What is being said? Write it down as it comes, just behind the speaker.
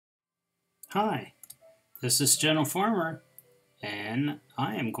Hi, this is GentleFarmer, and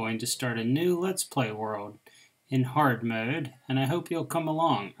I am going to start a new Let's Play world in hard mode, and I hope you'll come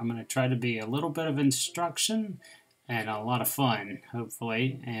along. I'm going to try to be a little bit of instruction and a lot of fun,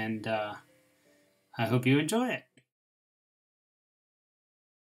 hopefully, and I hope you enjoy it.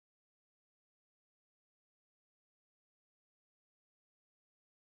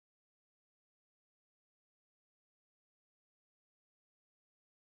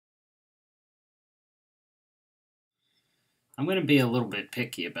 I'm going to be a little bit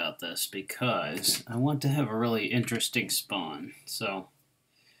picky about this because I want to have a really interesting spawn. So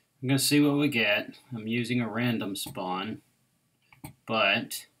I'm going to see what we get. I'm using a random spawn,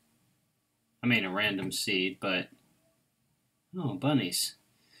 but I mean a random seed, but oh, bunnies.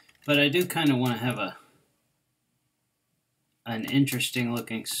 But I do kind of want to have an interesting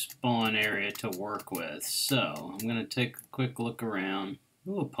looking spawn area to work with. So I'm going to take a quick look around.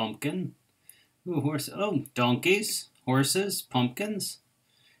 Ooh, a pumpkin. Ooh, horse. Oh, donkeys, horses, pumpkins,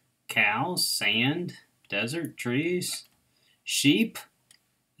 cows, sand, desert, trees, sheep.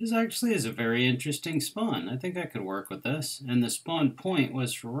 This actually is a very interesting spawn. I think I could work with this. And the spawn point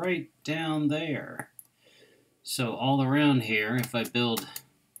was right down there. So all around here,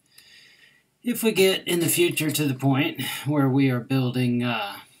 if we get in the future to the point where we are building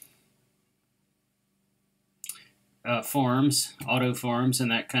farms, auto farms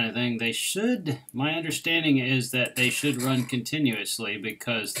and that kind of thing, they should, my understanding is that they should run continuously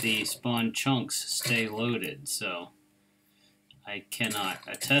because the spawn chunks stay loaded. So I cannot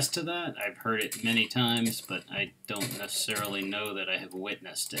attest to that. I've heard it many times, but I don't necessarily know that I have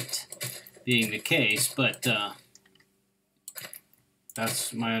witnessed it being the case, but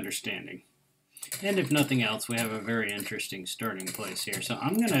that's my understanding. And if nothing else, we have a very interesting starting place here. So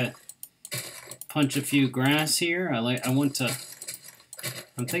I'm going to punch a few grass here. I'm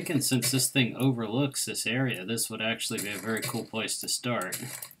thinking since this thing overlooks this area, this would actually be a very cool place to start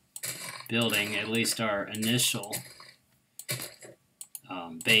building at least our initial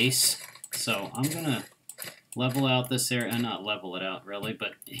base. So I'm going to level out this area, not level it out really,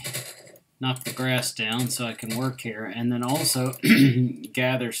 but knock the grass down so I can work here, and then also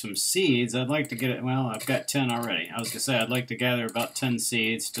gather some seeds. I'd like to get it, well, I've got 10 already. I was going to say I'd like to gather about 10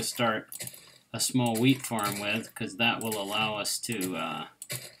 seeds to start a small wheat farm with, because that will allow us to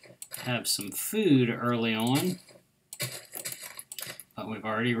have some food early on. But we've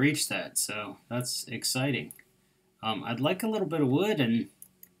already reached that, so that's exciting. I'd like a little bit of wood, and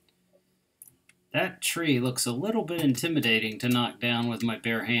that tree looks a little bit intimidating to knock down with my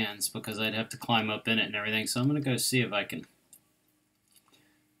bare hands because I'd have to climb up in it and everything. So I'm going to go see if I can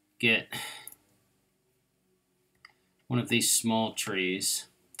get one of these small trees.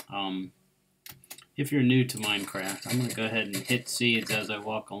 If you're new to Minecraft, I'm going to go ahead and hit seeds as I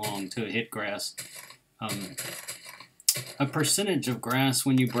walk along to hit grass. A percentage of grass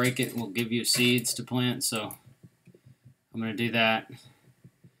when you break it will give you seeds to plant, so I'm going to do that.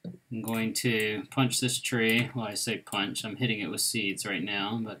 I'm going to punch this tree. Well, I say punch. I'm hitting it with seeds right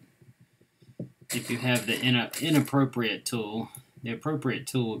now, but if you have the inappropriate tool, the appropriate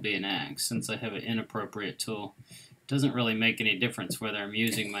tool would be an axe. Since I have an inappropriate tool, it doesn't really make any difference whether I'm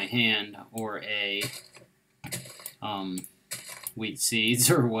using my hand or a wheat seeds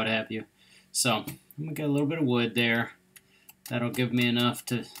or what have you. So I'm going to get a little bit of wood there. That'll give me enough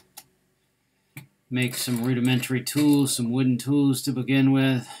to make some rudimentary tools, some wooden tools to begin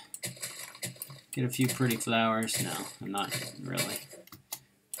with. Get a few pretty flowers. No, I'm not really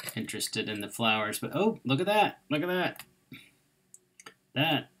interested in the flowers, but oh, look at that. Look at that.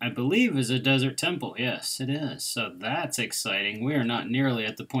 That, I believe, is a desert temple. Yes, it is. So that's exciting. We are not nearly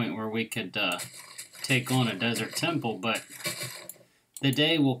at the point where we could take on a desert temple, but the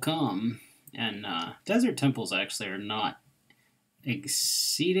day will come, and desert temples actually are not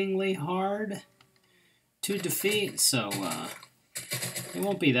exceedingly hard to defeat, so it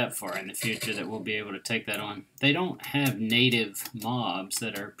won't be that far in the future that we'll be able to take that on. They don't have native mobs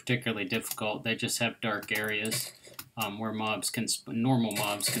that are particularly difficult. They just have dark areas where normal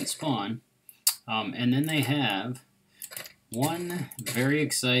mobs can spawn. And then they have one very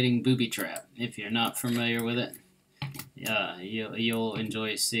exciting booby trap. If you're not familiar with it, you'll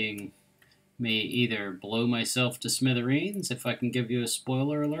enjoy seeing me either blow myself to smithereens, if I can give you a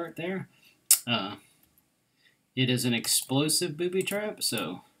spoiler alert there. It is an explosive booby trap,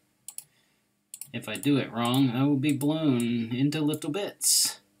 so if I do it wrong, I will be blown into little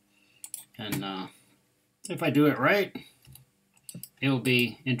bits. And if I do it right, it will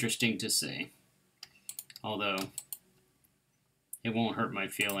be interesting to see. Although, it won't hurt my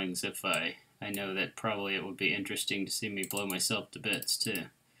feelings if I know that probably it would be interesting to see me blow myself to bits too.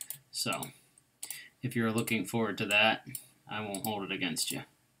 So, if you're looking forward to that, I won't hold it against you.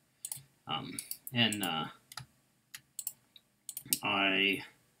 And I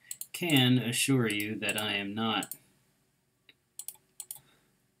can assure you that I am not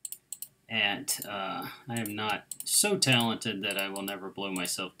I am not so talented that I will never blow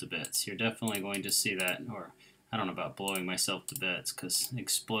myself to bits. You're definitely going to see that, or I don't know about blowing myself to bits because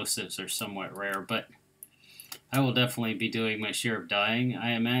explosives are somewhat rare, but I will definitely be doing my share of dying,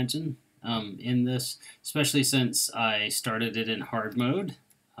 I imagine, in this, especially since I started it in hard mode.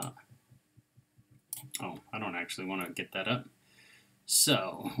 Oh, I don't actually want to get that up.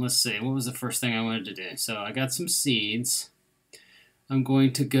 So, let's see, what was the first thing I wanted to do? So, I got some seeds. I'm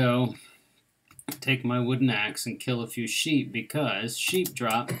going to go take my wooden axe and kill a few sheep because sheep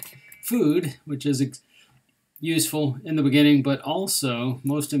drop food, which is useful in the beginning, but also,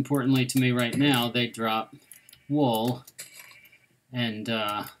 most importantly to me right now, they drop wool. And,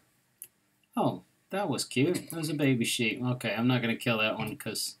 oh, that was cute. That was a baby sheep. Okay, I'm not going to kill that one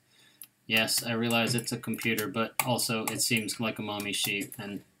because, yes, I realize it's a computer, but also it seems like a mommy sheep,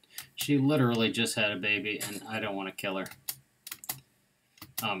 and she literally just had a baby, and I don't want to kill her.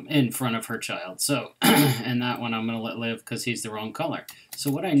 In front of her child. So, and that one I'm going to let live because he's the wrong color. So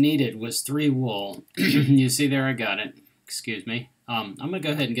what I needed was 3 wool. You see there, I got it. Excuse me. I'm going to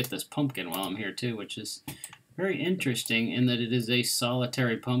go ahead and get this pumpkin while I'm here too, which is very interesting in that it is a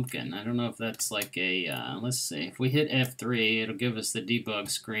solitary pumpkin. I don't know if that's like a, let's see, if we hit F3, it'll give us the debug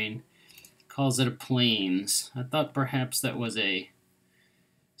screen. It calls it a plains. I thought perhaps that was a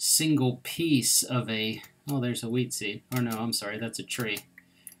single piece of a, oh, there's a wheat seed. Or no, I'm sorry, that's a tree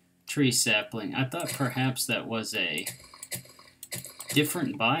sapling. I thought perhaps that was a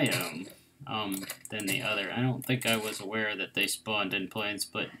different biome than the other. I don't think I was aware that they spawned in plains,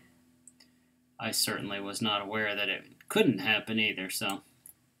 but I certainly was not aware that it couldn't happen either, so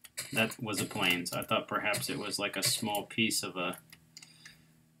that was a plains. I thought perhaps it was like a small piece of a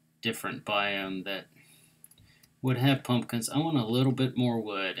different biome that would have pumpkins. I want a little bit more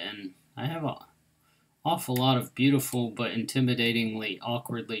wood, and I have a awful lot of beautiful but intimidatingly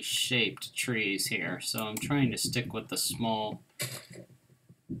awkwardly shaped trees here, so I'm trying to stick with the small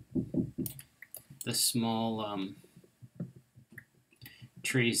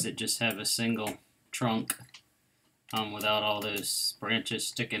trees that just have a single trunk without all those branches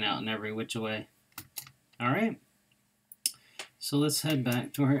sticking out in every which way. Alright, so let's head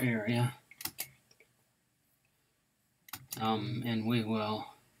back to our area, and we will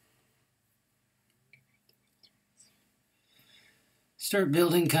start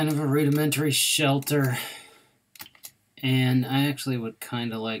building kind of a rudimentary shelter. And I actually would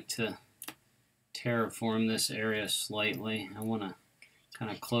kind of like to terraform this area slightly. I want to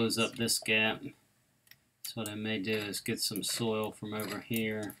kind of close up this gap. So what I may do is get some soil from over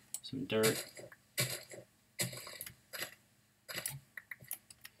here, some dirt.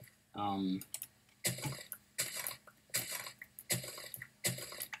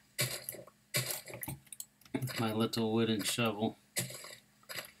 With my little wooden shovel.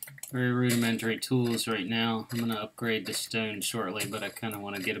 Very rudimentary tools right now. I'm going to upgrade to stone shortly, but I kind of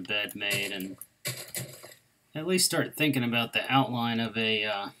want to get a bed made and at least start thinking about the outline of a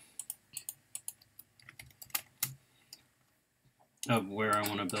of where I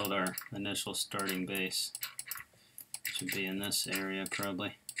want to build our initial starting base. Should be in this area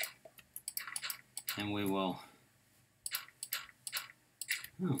probably. And we will.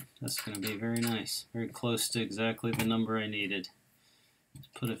 Oh, that's going to be very nice. Very close to exactly the number I needed. Let's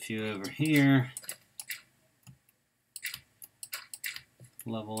put a few over here.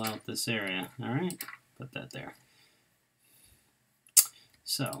 Level out this area. Alright, put that there.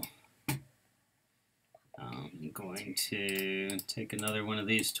 So, I'm going to take another one of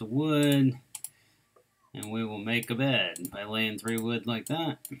these to wood, and we will make a bed by laying 3 wood like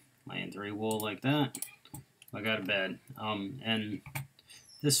that, laying 3 wool like that. I got a bed. And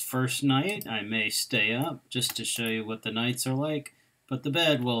this first night, I may stay up just to show you what the nights are like. But the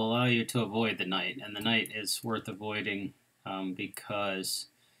bed will allow you to avoid the night, and the night is worth avoiding because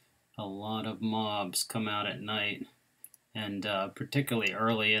a lot of mobs come out at night, and particularly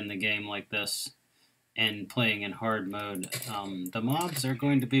early in the game like this, and playing in hard mode, the mobs are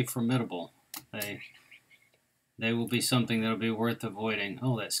going to be formidable. They will be something that will be worth avoiding.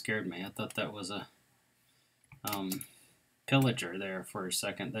 Oh, that scared me. I thought that was a pillager there for a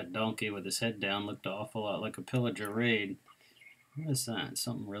second. That donkey with his head down looked an awful lot like a pillager raid. What is that?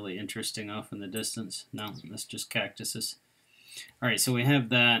 Something really interesting off in the distance? No, that's just cactuses. Alright, so we have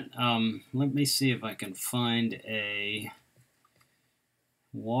that. Let me see if I can find a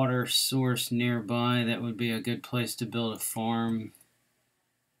water source nearby. That would be a good place to build a farm.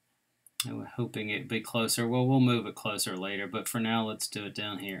 I was hoping it'd be closer. Well, we'll move it closer later, but for now, let's do it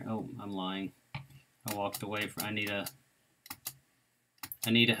down here. Oh, I'm lying. I walked away from. I need a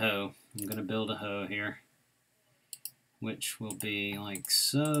hoe. I'm gonna build a hoe here, which will be like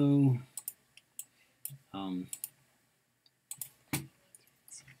so. Oh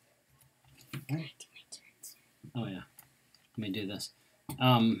yeah, let me do this.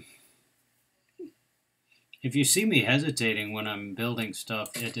 If you see me hesitating when I'm building stuff,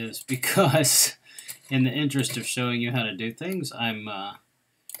 it is because, in the interest of showing you how to do things, I'm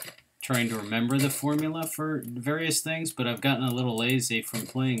trying to remember the formula for various things, but I've gotten a little lazy from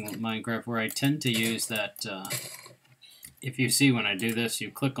playing Minecraft, where I tend to use that. If you see when I do this,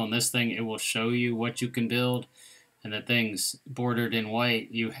 you click on this thing, it will show you what you can build, and the things bordered in white,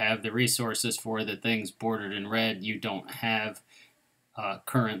 you have the resources for. The things bordered in red, you don't have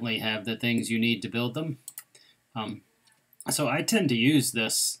currently have the things you need to build them. So I tend to use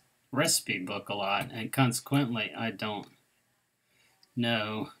this recipe book a lot, and consequently I don't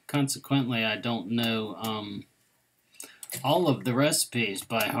know all of the recipes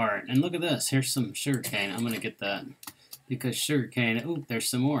by heart. And look at this, here's some sugarcane. I'm going to get that, because sugarcane, oh, there's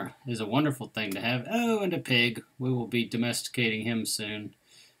some more, is a wonderful thing to have. Oh, and a pig. We will be domesticating him soon.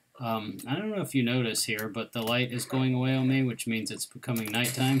 I don't know if you notice here, but the light is going away on me, which means it's becoming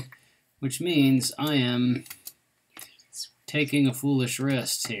nighttime, which means I am taking a foolish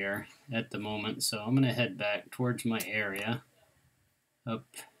risk here at the moment. So I'm going to head back towards my area up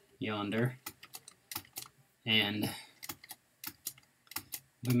yonder, and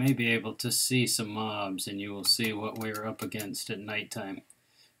we may be able to see some mobs, and you will see what we're up against at nighttime.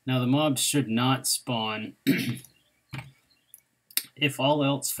 Now, the mobs should not spawn. If all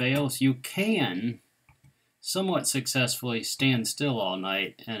else fails, you can somewhat successfully stand still all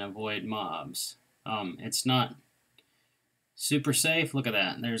night and avoid mobs. It's not super safe. Look at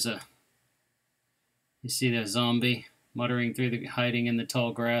that. You see the zombie muttering through hiding in the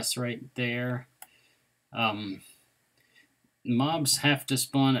tall grass right there. Mobs have to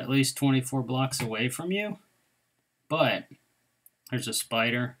spawn at least 24 blocks away from you, but there's a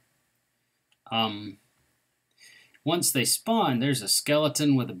spider. Once they spawn, there's a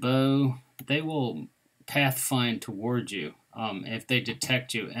skeleton with a bow. They will pathfind towards you if they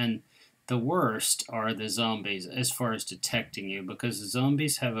detect you. And the worst are the zombies as far as detecting you, because the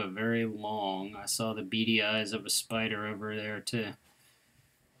zombies have a very long... I saw the beady eyes of a spider over there too.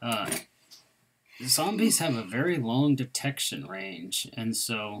 Zombies have a very long detection range, and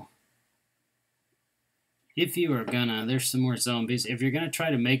so if you are gonna... There's some more zombies. If you're gonna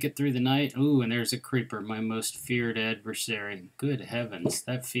try to make it through the night... Ooh, and there's a creeper, my most feared adversary. Good heavens,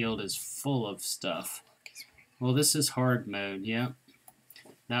 that field is full of stuff. Well, this is hard mode, yeah.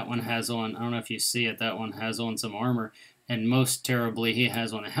 That one has on... I don't know if you see it, that one has on some armor. And most terribly, he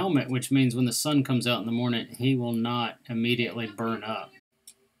has on a helmet, which means when the sun comes out in the morning, he will not immediately burn up.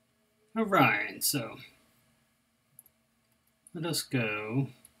 Alright, so let us go.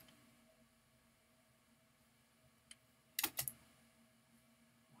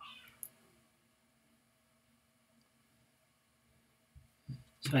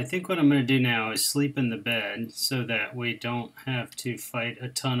 So I think what I'm going to do now is sleep in the bed so that we don't have to fight a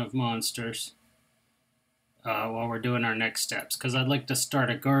ton of monsters while we're doing our next steps. Because I'd like to start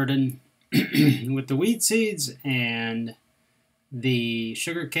a garden with the wheat seeds and the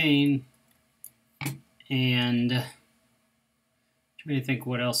sugar cane, and trying to think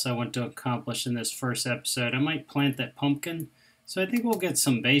what else I want to accomplish in this first episode. I might plant that pumpkin, so I think we'll get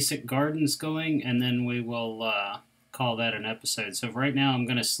some basic gardens going, and then we will call that an episode. So right now I'm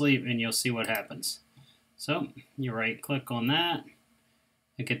going to sleep, and you'll see what happens. So you right click on that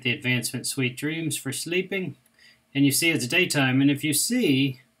and get the advancement Sweet Dreams for sleeping, and you see it's daytime. And if you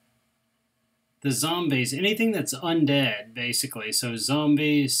see the zombies, anything that's undead, basically, so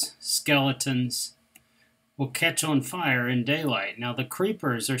zombies, skeletons, will catch on fire in daylight. Now the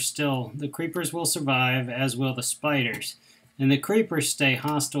creepers will survive, as will the spiders. And the creepers stay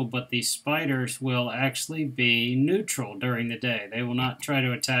hostile, but the spiders will actually be neutral during the day. They will not try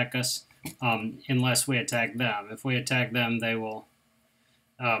to attack us unless we attack them. If we attack them, they will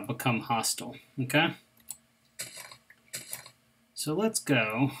become hostile. Okay? So let's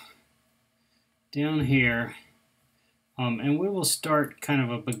go down here, and we will start kind of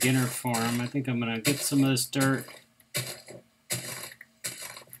a beginner farm. I think I'm going to get some of this dirt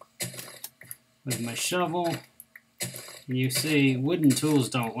with my shovel. And you see, wooden tools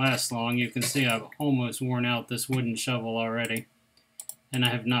don't last long. You can see I've almost worn out this wooden shovel already, and I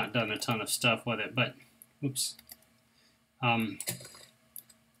have not done a ton of stuff with it, but, oops. What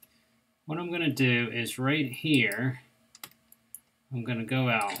I'm going to do is right here, I'm going to go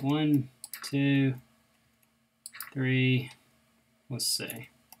out 1, 2, 3, let's see,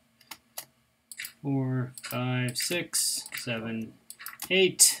 4, 5, 6, 7,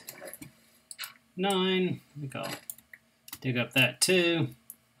 8, 9. I think I'll dig up that too.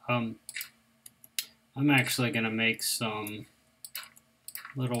 I'm actually going to make some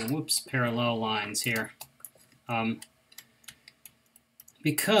little, parallel lines here.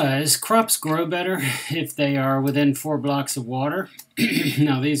 Because crops grow better if they are within 4 blocks of water.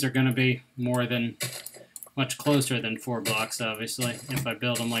 Now these are going to be much closer than 4 blocks, obviously, if I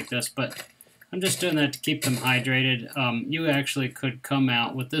build them like this, but I'm just doing that to keep them hydrated. You actually could come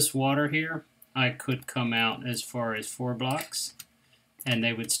out with this water here. I could come out as far as 4 blocks, and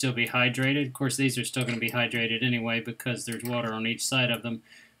they would still be hydrated. Of course, these are still going to be hydrated anyway because there's water on each side of them,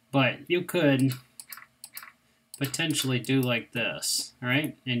 but you could potentially do like this, all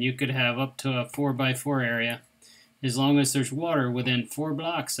right? And you could have up to a 4x4 area as long as there's water within 4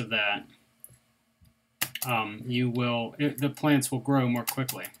 blocks of that. The plants will grow more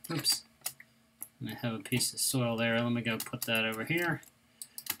quickly. Oops, I have a piece of soil there. Let me go put that over here.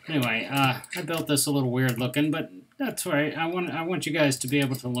 Anyway, I built this a little weird looking, but that's right. I want you guys to be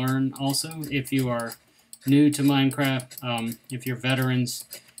able to learn also. If you are new to Minecraft, if you're veterans,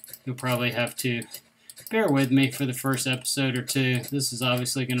 you'll probably have to bear with me for the first episode or two. This is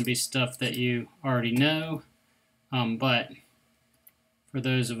obviously going to be stuff that you already know, but for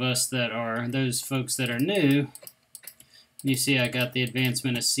those folks that are new, you see I got the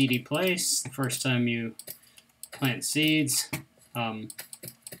advancement of seedy place the first time you plant seeds.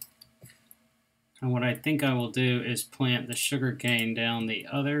 And what I think I will do is plant the sugarcane down the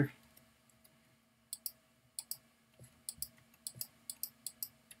other.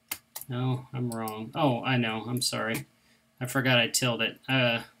 No, I'm wrong. Oh, I know. I'm sorry. I forgot I tilled it.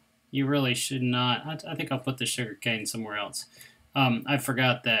 You really should not. I think I'll put the sugarcane somewhere else. I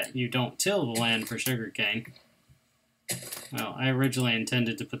forgot that you don't till the land for sugarcane. Well, I originally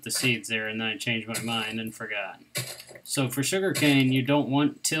intended to put the seeds there, and then I changed my mind and forgot. So for sugarcane, you don't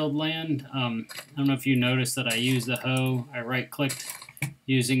want tilled land. I don't know if you noticed that I used the hoe. I right-clicked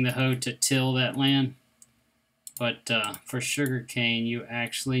using the hoe to till that land. But for sugarcane, you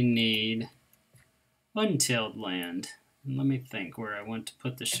actually need untilled land. And let me think where I want to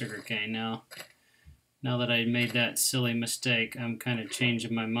put the sugarcane now. Now that I made that silly mistake, I'm kind of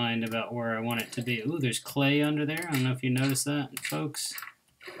changing my mind about where I want it to be. Ooh, there's clay under there. I don't know if you noticed that, folks.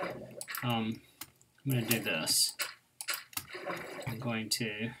 I'm going to do this. I'm going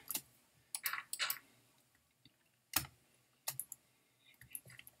to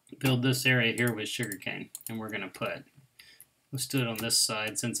build this area here with sugarcane, and we're going to let's do it on this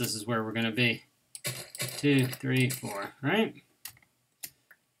side since this is where we're going to be. 2, 3, 4, right?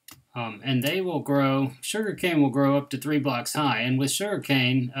 And they will grow, sugarcane will grow up to 3 blocks high. And with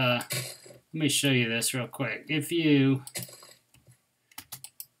sugarcane, let me show you this real quick.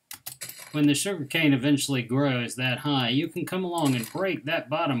 When the sugarcane eventually grows that high, you can come along and break that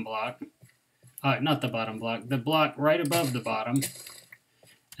bottom block, not the bottom block, the block right above the bottom,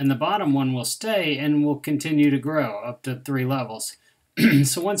 and the bottom one will stay and will continue to grow up to 3 levels.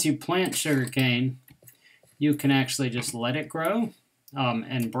 So once you plant sugarcane, you can actually just let it grow.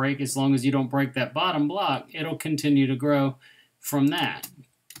 And break, as long as you don't break that bottom block, it'll continue to grow from that.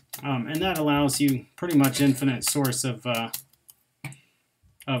 And that allows you pretty much infinite source of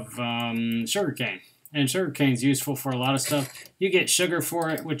sugarcane. And sugarcane's useful for a lot of stuff. You get sugar for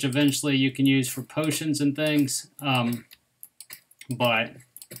it, which eventually you can use for potions and things. But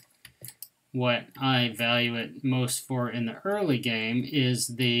what I value it most for in the early game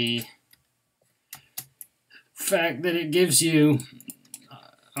is the fact that it gives you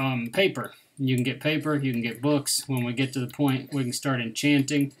paper. You can get paper, you can get books. When we get to the point we can start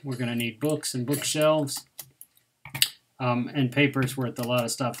enchanting, we're going to need books and bookshelves. And paper's worth a lot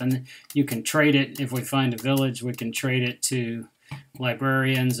of stuff. And you can trade it. If we find a village, we can trade it to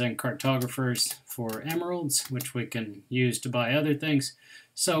librarians and cartographers for emeralds, which we can use to buy other things.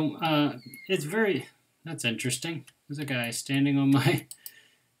 So that's interesting. There's a guy standing on my,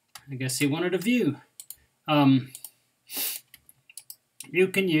 I guess he wanted a view. You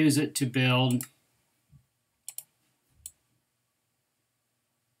can use it to build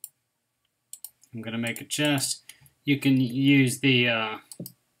I'm going to make a chest. You can use the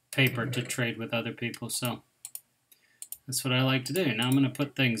paper to trade with other people, so that's what I like to do. Now I'm going to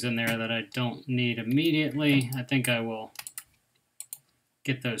put things in there that I don't need immediately. I think I will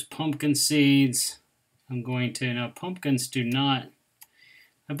get those pumpkin seeds. I'm going to, now pumpkins do not,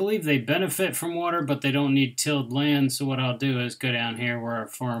 I believe they benefit from water, but they don't need tilled land. So what I'll do is go down here where our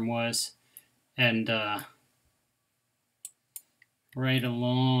farm was and right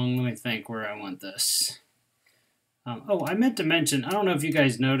along. Let me think where I want this. Oh, I meant to mention, I don't know if you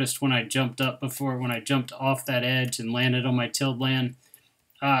guys noticed when I jumped up before, when I jumped off that edge and landed on my tilled land,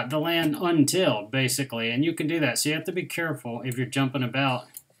 the land untilled, basically, and you can do that. So you have to be careful if you're jumping about,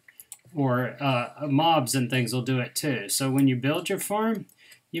 or mobs and things will do it too. So when you build your farm,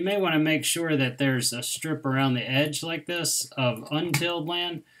 you may want to make sure that there's a strip around the edge like this of untilled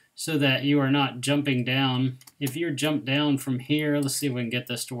land so that you are not jumping down. If you jump down from here, let's see if we can get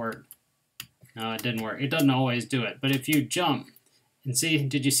this to work. No, it didn't work. It doesn't always do it. But if you jump, and see,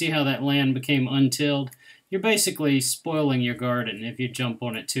 did you see how that land became untilled? You're basically spoiling your garden if you jump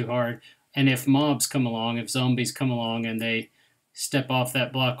on it too hard. And if mobs come along, if zombies come along and they step off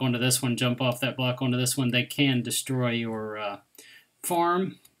that block onto this one, jump off that block onto this one, they can destroy your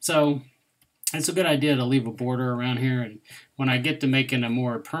farm. So it's a good idea to leave a border around here, and when I get to making a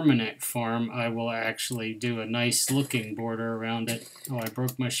more permanent farm, I will actually do a nice looking border around it. Oh, I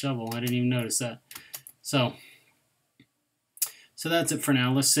broke my shovel. I didn't even notice that. So that's it for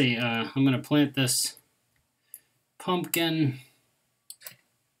now. Let's see. I'm going to plant this pumpkin.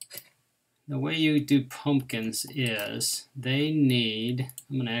 The way you do pumpkins is they need,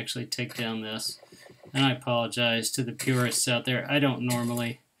 I'm going to actually take down this, and I apologize to the purists out there. I don't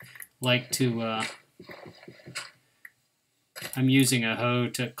normally like to, I'm using a hoe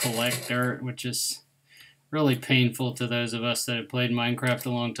to collect dirt, which is really painful to those of us that have played Minecraft a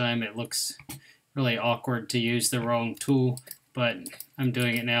long time. It looks really awkward to use the wrong tool, but I'm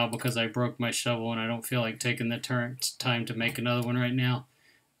doing it now because I broke my shovel and I don't feel like taking the time to make another one right now.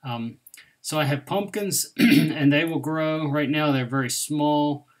 So I have pumpkins and they will grow. Right now they're very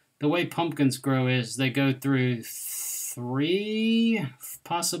small. The way pumpkins grow is they go through 3,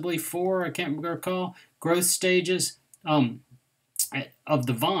 possibly 4, I can't recall, growth stages of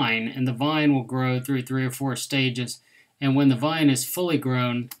the vine, and the vine will grow through 3 or 4 stages. And when the vine is fully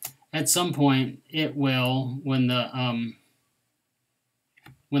grown, at some point it will, when the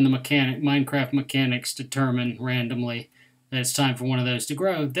Minecraft mechanics determine randomly that it's time for one of those to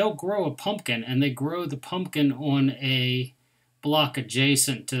grow, they'll grow a pumpkin, and they grow the pumpkin on a block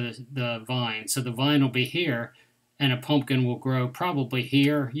adjacent to the vine. So the vine will be here, and a pumpkin will grow probably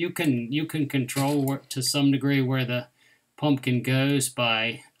here. You can control to some degree where the pumpkin goes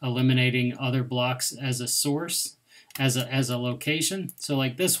by eliminating other blocks as a source, as a location. So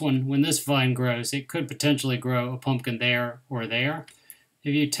like this one, when this vine grows, it could potentially grow a pumpkin there or there.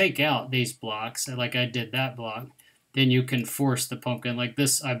 If you take out these blocks, like I did that block, then you can force the pumpkin. Like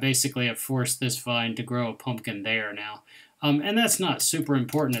this, I basically have forced this vine to grow a pumpkin there now. And that's not super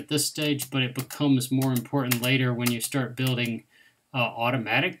important at this stage, but it becomes more important later when you start building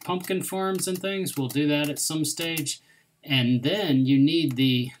automatic pumpkin farms and things. We'll do that at some stage. And then you need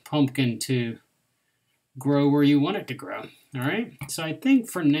the pumpkin to grow where you want it to grow. All right? So I think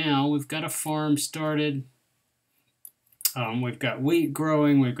for now, we've got a farm started. We've got wheat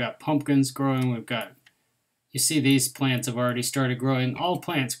growing. We've got pumpkins growing. We've got, you see these plants have already started growing. All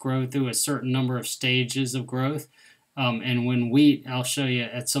plants grow through a certain number of stages of growth. And when wheat, I'll show you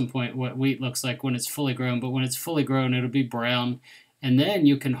at some point what wheat looks like when it's fully grown. But when it's fully grown, it'll be brown. And then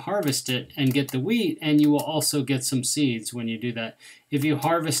you can harvest it and get the wheat, and you will also get some seeds when you do that. If you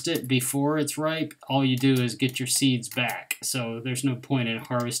harvest it before it's ripe, all you do is get your seeds back. So there's no point in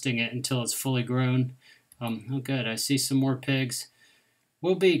harvesting it until it's fully grown. Oh, good. I see some more pigs.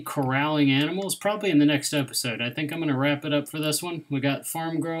 We'll be corralling animals probably in the next episode. I think I'm going to wrap it up for this one. We got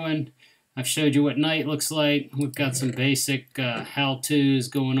farm growing. I've showed you what night looks like. We've got some basic how-tos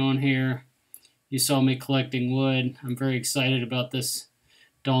going on here. You saw me collecting wood. I'm very excited about this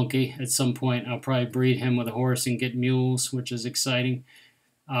donkey. At some point, I'll probably breed him with a horse and get mules, which is exciting.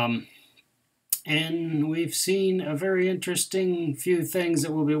 And we've seen a very interesting few things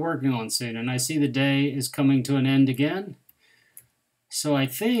that we'll be working on soon. And I see the day is coming to an end again. So I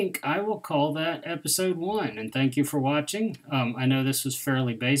think I will call that episode 1. And thank you for watching. I know this was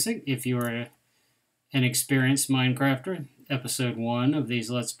fairly basic. If you are an experienced Minecrafter, episode 1 of these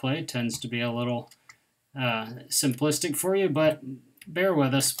Let's Play tends to be a little simplistic for you, but bear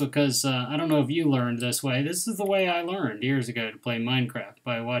with us because I don't know if you learned this way. This is the way I learned years ago to play Minecraft,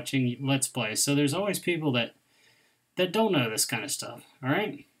 by watching Let's Play. So there's always people that don't know this kind of stuff, all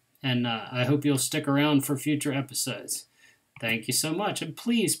right? And I hope you'll stick around for future episodes. Thank you so much, and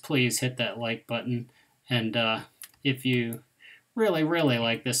please, please hit that like button, and if you really, really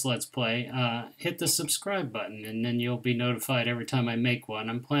like this Let's Play, hit the subscribe button, and then you'll be notified every time I make one.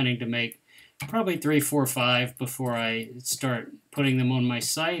 I'm planning to make probably 3, 4, 5 before I start putting them on my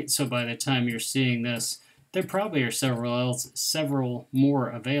site, so by the time you're seeing this, there probably are several more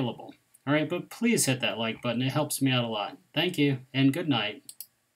available. All All right, but please hit that like button. It helps me out a lot. Thank you, and good night.